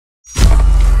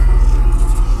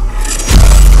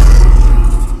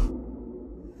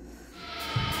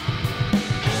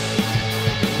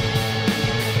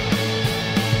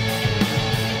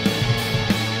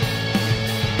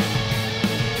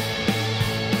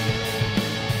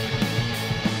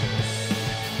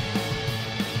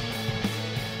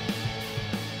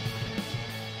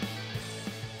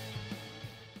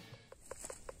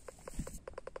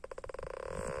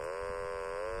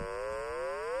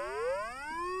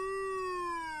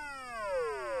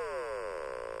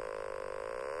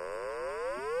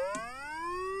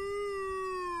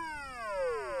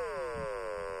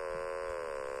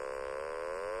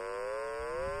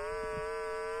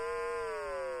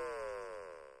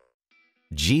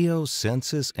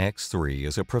GEOSENSIS X3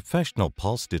 is a professional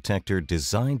pulse detector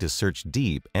designed to search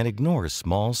deep and ignore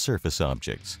small surface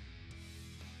objects.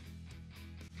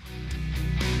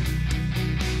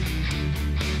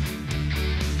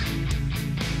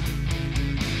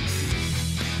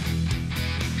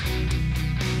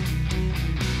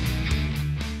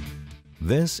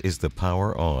 This is the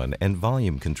power on and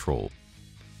volume control.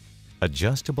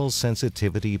 Adjustable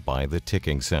sensitivity by the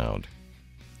ticking sound.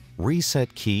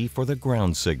 Reset key for the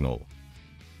ground signal.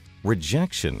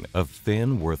 Rejection of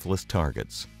thin, worthless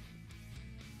targets.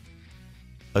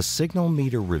 A signal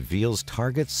meter reveals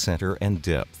target center and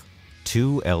depth.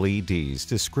 2 LEDs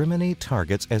discriminate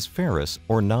targets as ferrous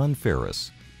or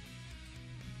non-ferrous.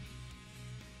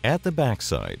 At the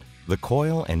backside, the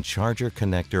coil and charger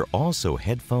connector, also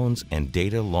headphones and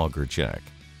data logger jack.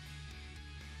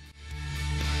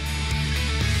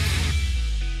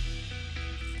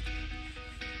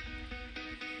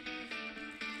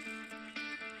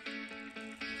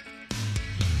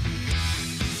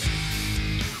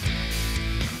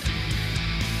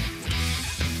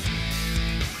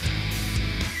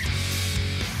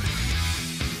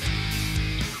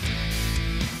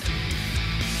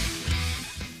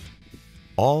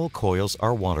 All coils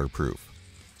are waterproof.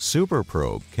 Super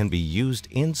Probe can be used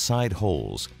inside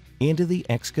holes into the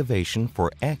excavation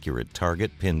for accurate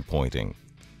target pinpointing.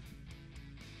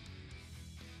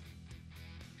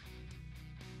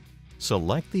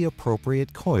 Select the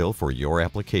appropriate coil for your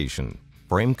application.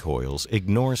 Frame coils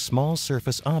ignore small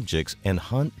surface objects and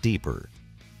hunt deeper.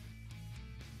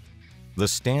 The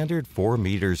standard 4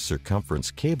 meters circumference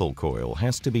cable coil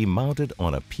has to be mounted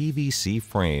on a PVC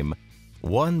frame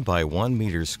 1 by 1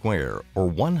 meter square or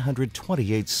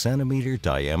 128 centimeter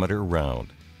diameter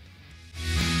round.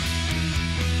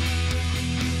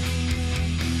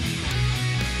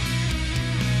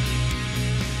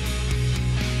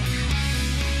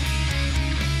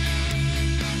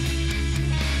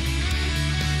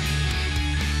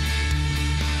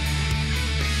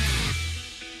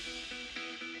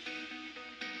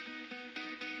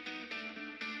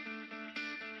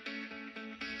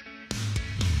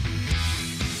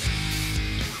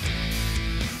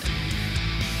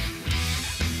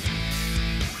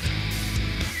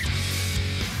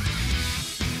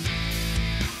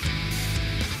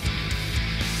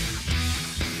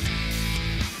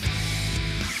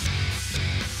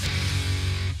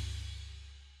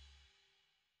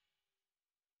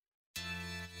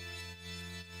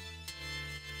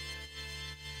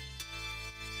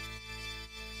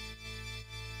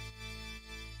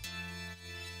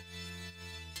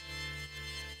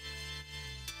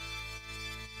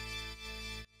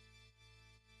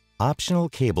 Optional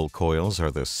cable coils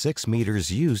are the 6 meters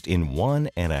used in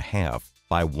 1.5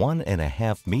 by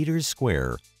 1.5 meters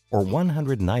square or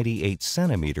 198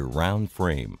 centimeter round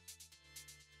frame,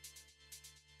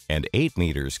 and 8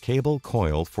 meters cable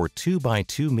coil for 2 by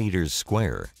 2 meters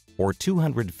square or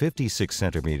 256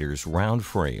 centimeters round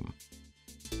frame.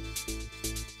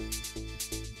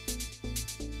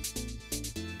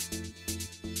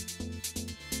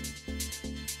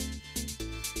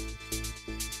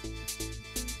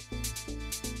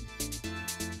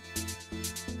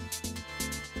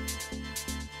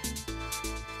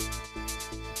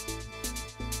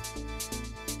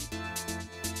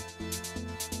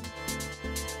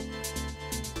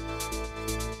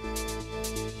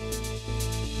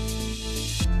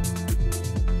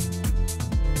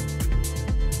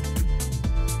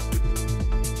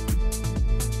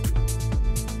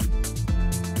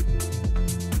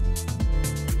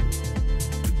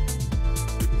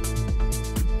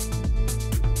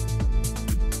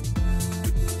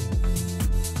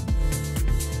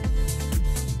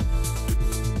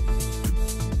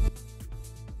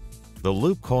 The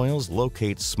loop coils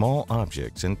locate small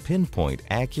objects and pinpoint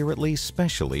accurately,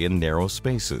 especially in narrow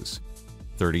spaces.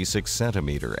 36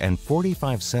 centimeter and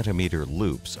 45 centimeter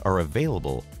loops are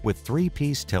available with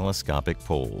 3-piece telescopic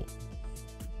pole.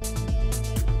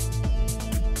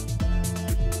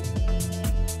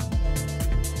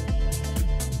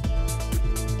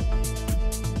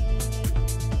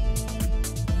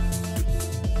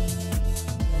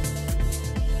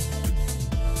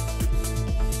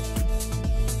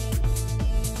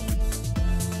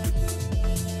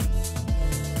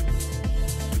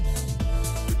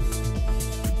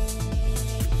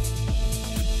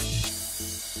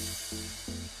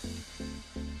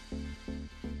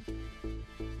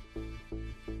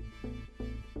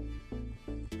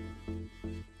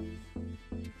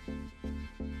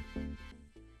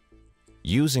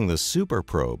 Using the Super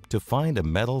Probe to find a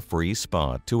metal-free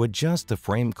spot to adjust the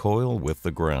frame coil with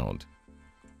the ground.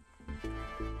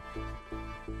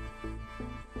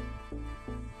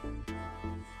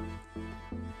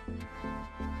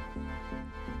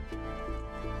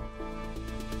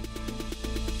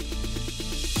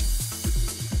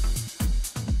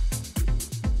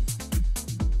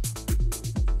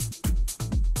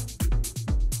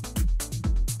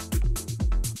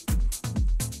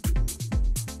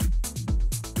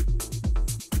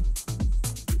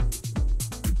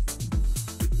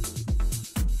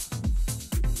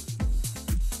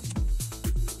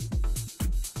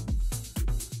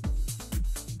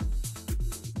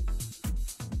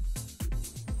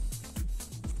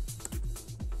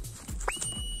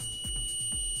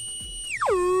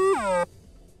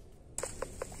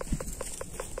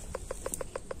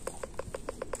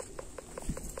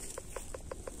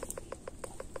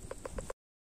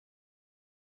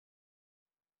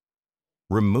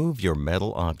 Remove your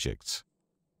metal objects.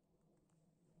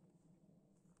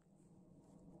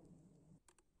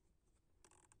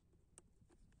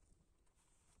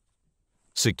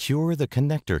 Secure the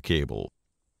connector cable.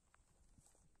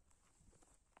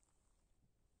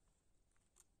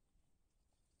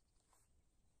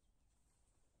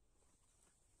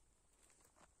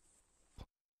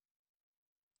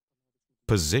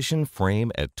 Position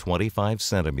frame at 25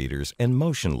 centimeters and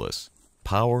motionless.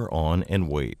 Power on and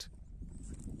wait.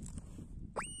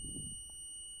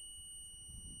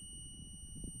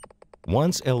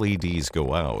 Once LEDs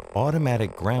go out,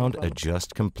 automatic ground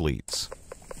adjust completes.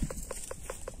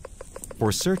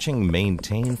 For searching,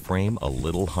 maintain frame a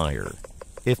little higher.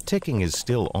 If ticking is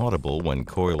still audible when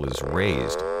coil is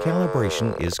raised,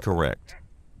 calibration is correct.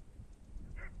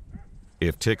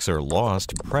 If ticks are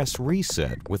lost, press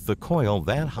reset with the coil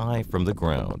that high from the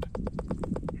ground.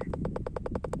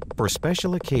 For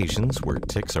special occasions where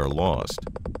ticks are lost,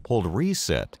 hold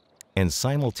reset and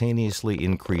simultaneously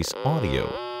increase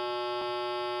audio.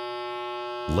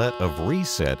 Let of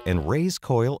reset and raise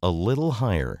coil a little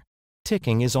higher.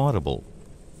 Ticking is audible.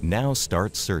 Now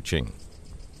start searching.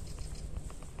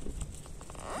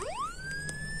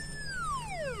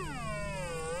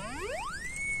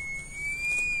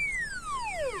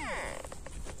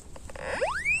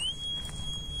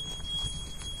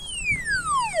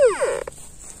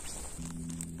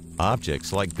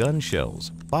 Objects like gun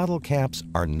shells, bottle caps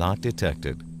are not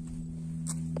detected.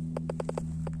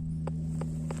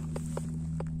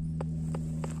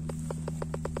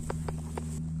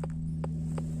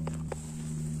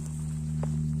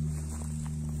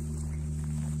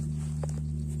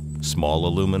 Small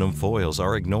aluminum foils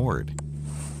are ignored.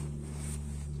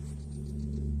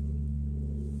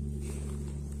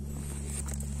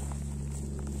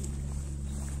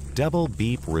 Double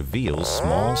beep reveals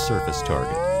small surface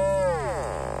target.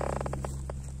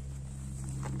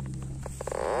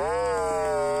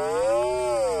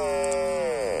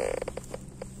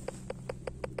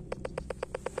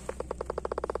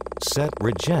 Set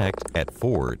reject at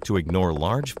 4 to ignore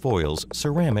large foils,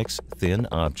 ceramics, thin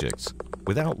objects,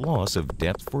 without loss of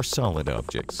depth for solid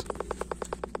objects.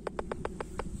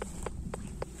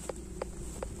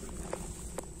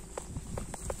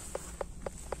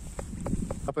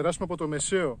 Θα περάσουμε από το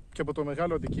μεσαίο και από το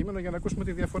μεγάλο αντικείμενο για να ακούσουμε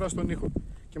τη διαφορά στον ήχο.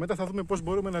 Και μετά θα δούμε πώς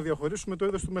μπορούμε να διαχωρίσουμε το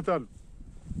είδος του μετάλλου.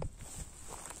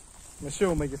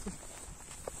 Μεσαίο μέγεθος.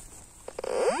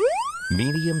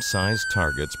 Medium-sized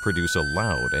targets produce a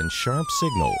loud and sharp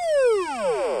signal.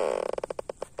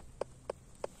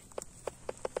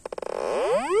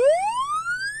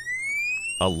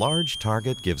 A large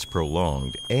target gives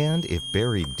prolonged and, if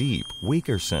buried deep,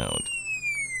 weaker sound.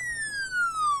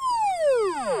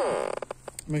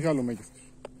 Μεγάλο μέγεθος.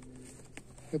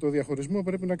 Για το διαχωρισμό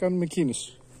πρέπει να κάνουμε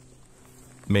κίνηση.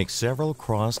 Make several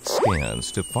crossed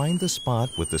scans to find the spot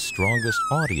with the strongest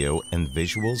audio and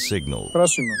visual signal.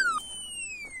 Πράσινο.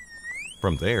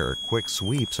 From there, quick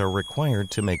sweeps are required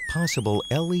to make possible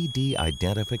LED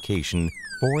identification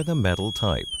for the metal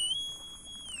type.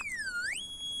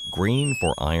 Green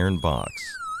for iron box.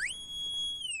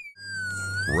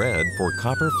 Red for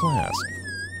copper flask.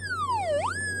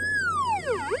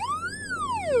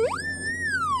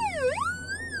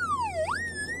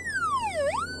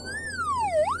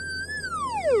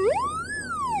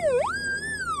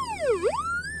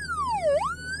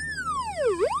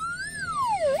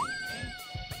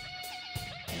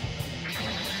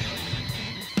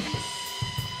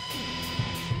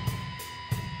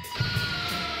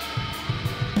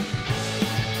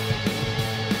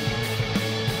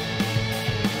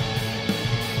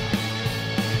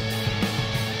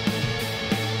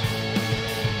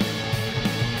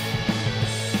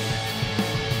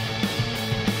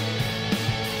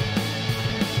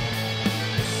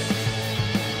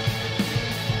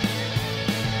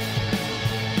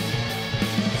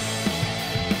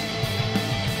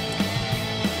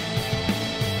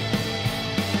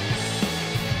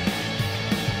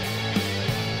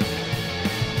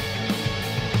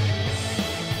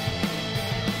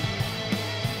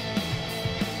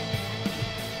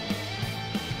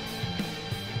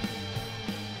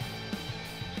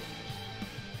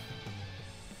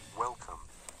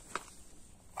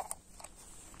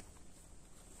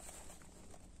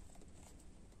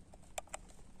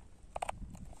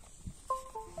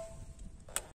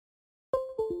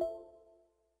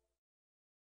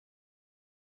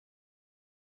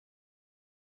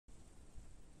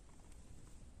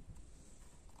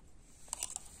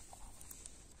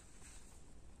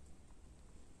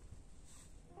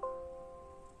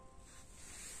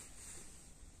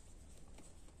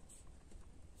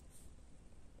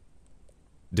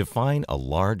 Define a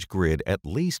large grid at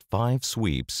least 5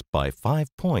 sweeps by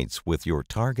 5 points with your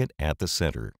target at the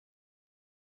center.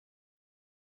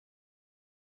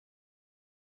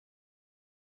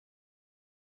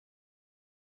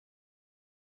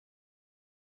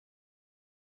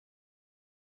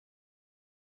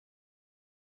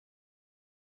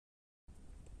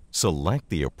 Select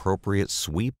the appropriate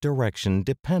sweep direction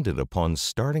dependent upon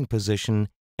starting position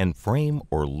and frame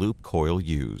or loop coil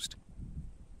used.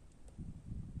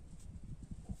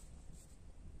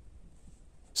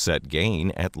 Set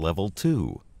gain at level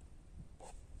 2.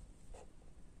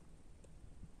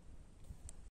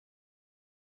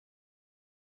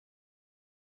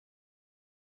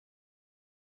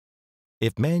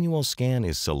 If manual scan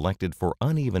is selected for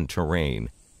uneven terrain,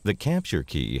 the capture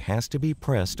key has to be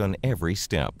pressed on every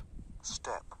step.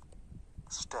 Step,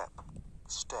 step,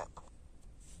 step.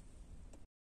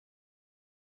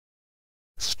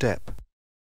 Step,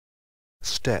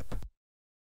 step,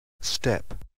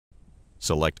 step.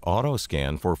 Select Auto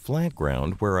Scan for flat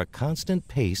ground where a constant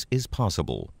pace is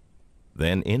possible.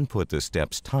 Then input the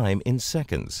step's time in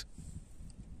seconds.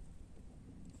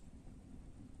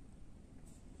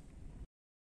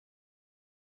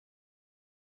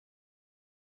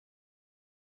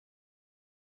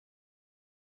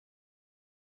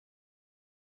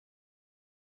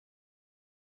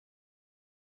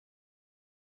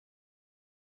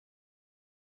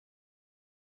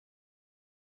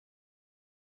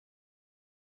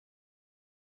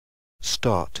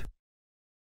 Start.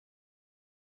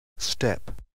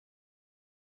 Step.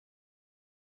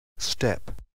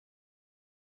 Step.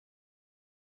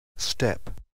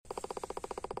 Step.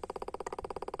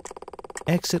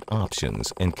 Exit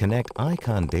Options and connect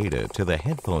icon data to the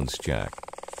headphones jack.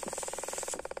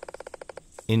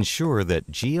 Ensure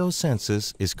that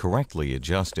GEOSENSIS is correctly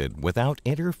adjusted without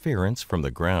interference from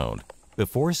the ground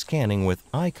before scanning with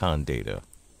icon data.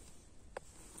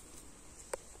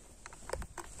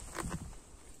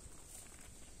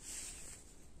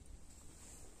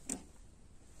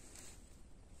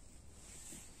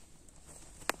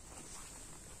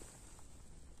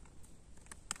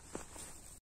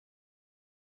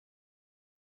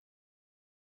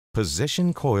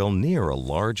 Position coil near a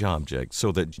large object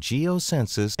so that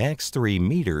GEOSENSIS X3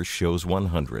 meter shows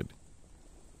 100.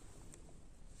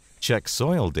 Check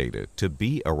soil data to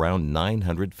be around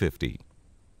 950.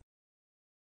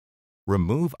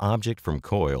 Remove object from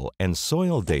coil and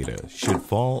soil data should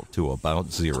fall to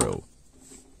about 0.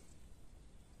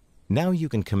 Now you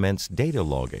can commence data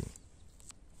logging.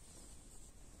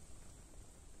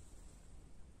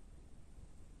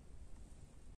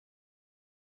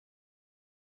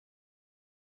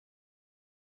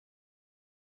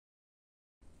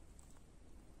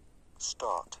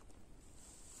 Start.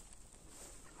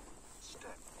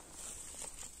 Step.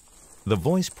 The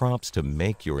voice prompts to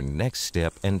make your next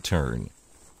step and turn.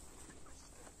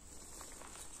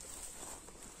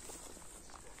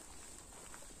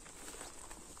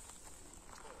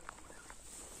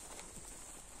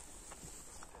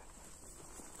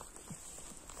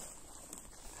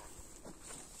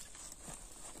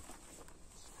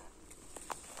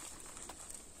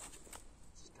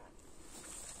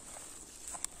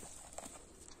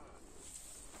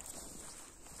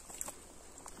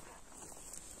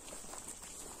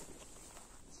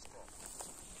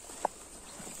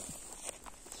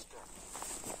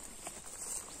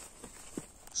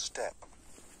 Step.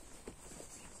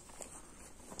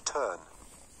 Turn.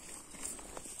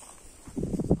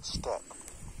 Step.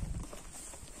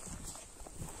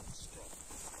 Step.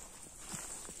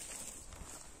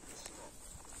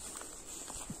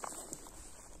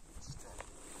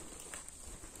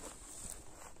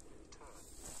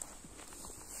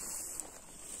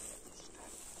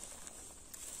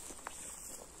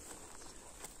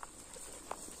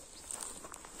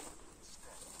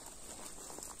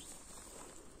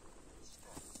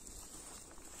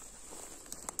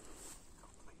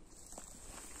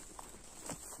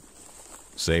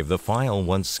 Save the file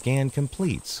once scan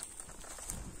completes.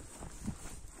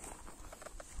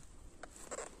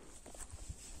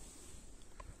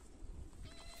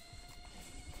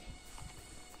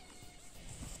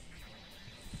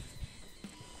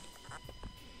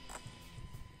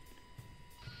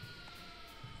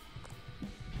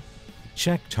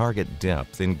 Check target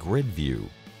depth in grid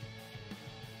view.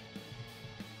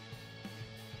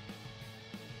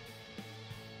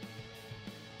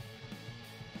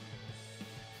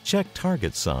 Check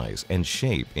target size and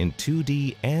shape in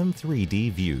 2D and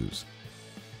 3D views.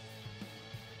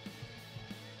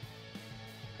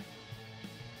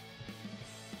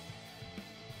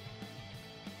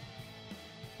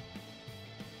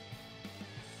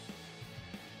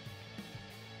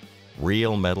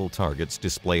 Real metal targets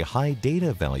display high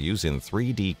data values in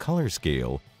 3D color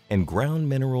scale and ground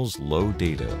minerals low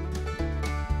data.